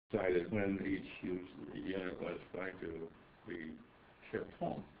decided when each unit was going to be shipped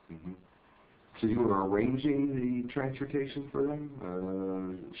home. Mm-hmm. So you were arranging the transportation for them?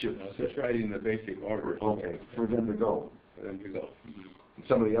 Just writing the basic orders. Okay, for them to go. For them to go. Mm-hmm.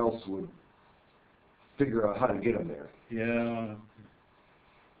 Somebody else would figure out how to get them there. Yeah,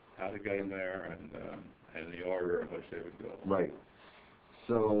 how to get them there and the order in which they would go. Right.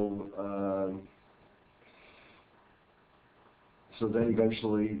 So, so then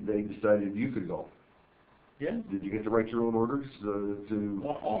eventually they decided you could go. Yeah. Did you get to write your own orders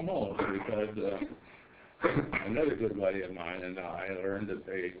Well, almost, because another good buddy of mine and I learned that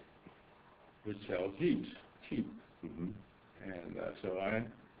they would sell Jeeps cheap. Mm-hmm. And so I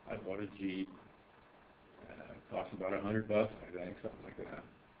bought a Jeep. It cost about $100, I think, something like that.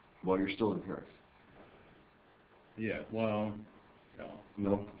 While you're still in Paris? Yeah, well, no.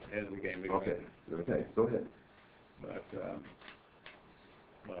 No? As the game began. Okay, okay, go ahead. But,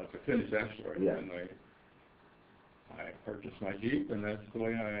 well, to finish that story, yeah. I purchased my Jeep, and that's the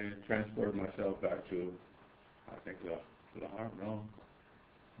way I transported myself back to, I think,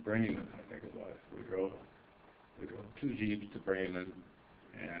 Bremen, I think it was. We drove 2 Jeeps to Bremen,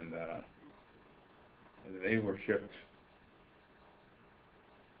 and they were shipped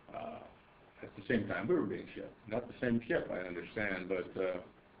at the same time we were being shipped. Not the same ship, I understand, but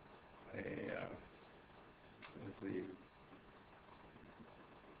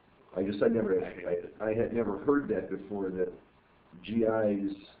I had never heard that before, that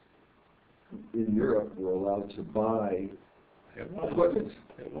GIs in Europe were allowed to buy equipment.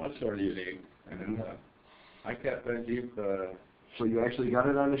 It was sort of unique, and I kept that Jeep. So you actually got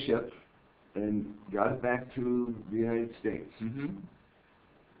it on the ship and got it back to the United States. Mm-hmm.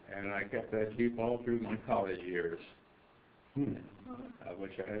 And I kept that Jeep all through my college years. I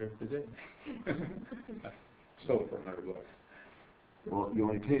wish I had it today. Sold for $100. Well, you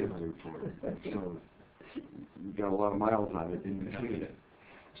only paid $100 for it, so you got a lot of miles on it in between.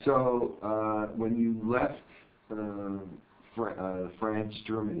 So when you left France,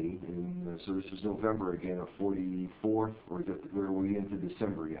 Germany, so this is November again of '44, or were we into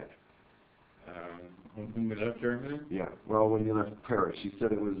December yet? When we left Germany? Yeah. Well, when you left Paris, you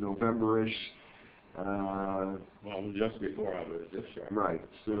said it was November-ish. Well, just before I was discharged. Right.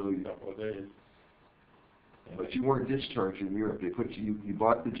 So. A couple of days. But you weren't discharged in Europe. They put you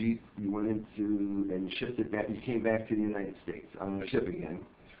bought the Jeep, you went into and shipped it back. You came back to the United States on the ship again.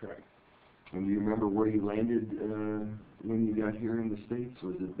 That's correct. And do you remember where you landed when you got here in the States?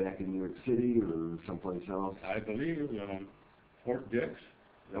 Was it back in New York City or someplace else? I believe Fort Dix.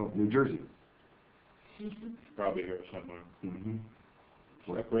 Oh, New Jersey. Probably here somewhere. Mm-hmm.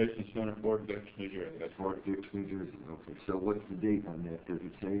 Operations Center, Fort Dix, New Jersey. That's Fort Dix, New Jersey. Okay. So what's the date on that? Does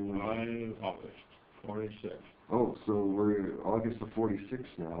it say when? August 46. Oh, so we're August of '46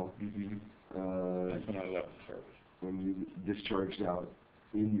 now. Mm-hmm. That's when I left the service. When you discharged out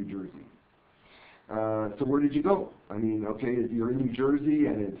in New Jersey. So where did you go? I mean, okay, you're in New Jersey,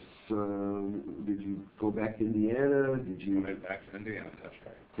 and it's. Did you go back to Indiana? Did you? I went back to Indiana. That's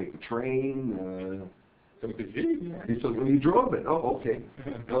right. Take the train. Took the Jeep. You drove it. Oh, okay.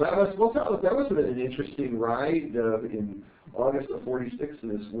 Well, that was an interesting ride in August of '46 in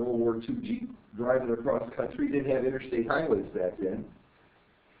this World War II Jeep driving across country. Didn't have interstate highways back then.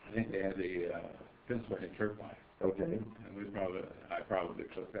 I think they had the Pennsylvania Turnpike. Okay. And I probably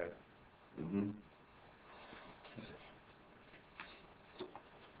took that. Mm-hmm.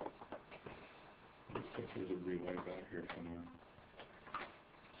 Pictures would be way back here somewhere.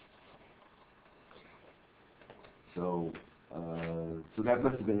 So, so that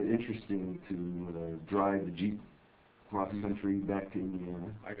must have been interesting to drive the Jeep cross country back to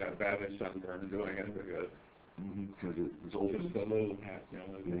Indiana. I got badly sunburned doing it because it was open. Just a little hat, Yeah.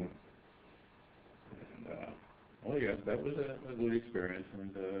 And oh yes, that was a good experience,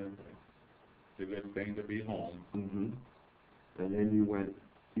 and it's a good thing to be home. Mm-hmm. And then you went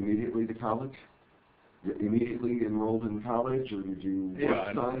immediately to college? You immediately enrolled in college, or did you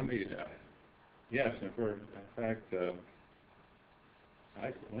work some? Yes, in fact,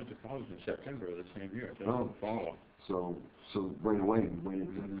 I went to college in September of the same year. Fall. So right away you went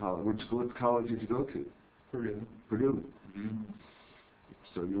into college. Which college did you go to? Purdue. Purdue. Mm-hmm.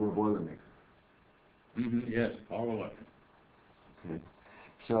 So you were a Boilermaker. Mm-hmm. Yes, all the way. Okay.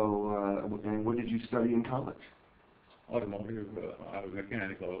 So, and what did you study in college? Automotive. I was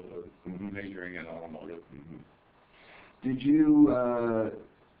mechanical, majoring in automotive. Mm-hmm. Did you,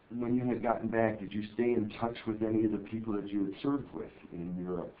 when you had gotten back, did you stay in touch with any of the people that you had served with in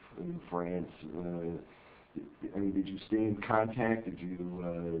Europe, in France? I mean, did you stay in contact? Did you,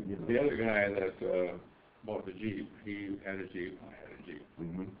 The other guy that bought the Jeep, he had a Jeep, I had a Jeep.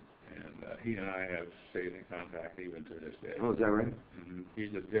 Mm-hmm. he and I have stayed in contact even to this day. Oh, is that right? Mm-hmm.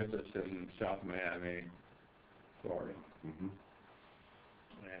 He's a dentist in South Miami, Florida. Mm-hmm.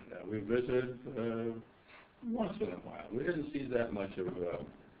 And we visited once in a while. We didn't see that much of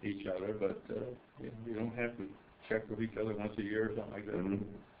each other, but you don't have to check with each other once a year or something like that. Mm-hmm.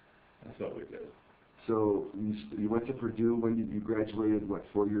 That's what we did. So you went to Purdue. When did you graduated? What,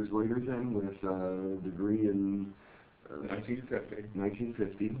 4 years later then, with a degree in 1950.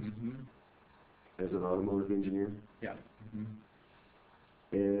 1950 Mm-hmm. as an automotive engineer. Yeah. Mm-hmm.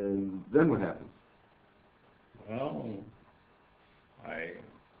 And then what happened? Well, I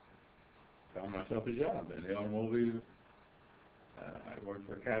found myself a job in the automobile. I worked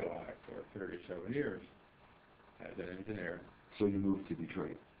for Cadillac for 37 years as an engineer. So you moved to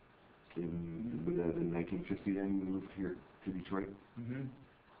Detroit. In 1950 then you moved here to Detroit? Mm-hmm.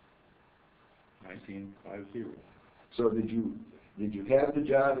 1950. So did you have the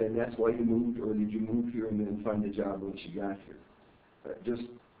job and that's why you moved, or did you move here and then find the job once you got here? Just,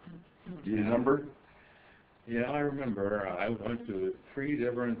 do you remember? Yeah, I remember. I went to 3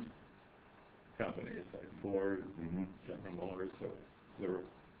 different companies, like Ford, Mm-hmm. General Motors, so the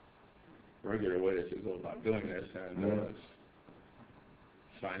regular way that you go about doing this, and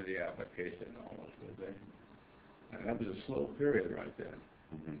signed the application almost with it. And that was a slow period right then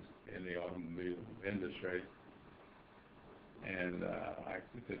in the automobile industry. And I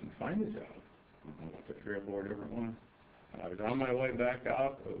couldn't find a job. I went to 3 or 4 different ones. I was on my way back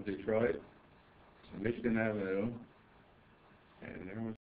out of Detroit, Michigan Avenue, and there was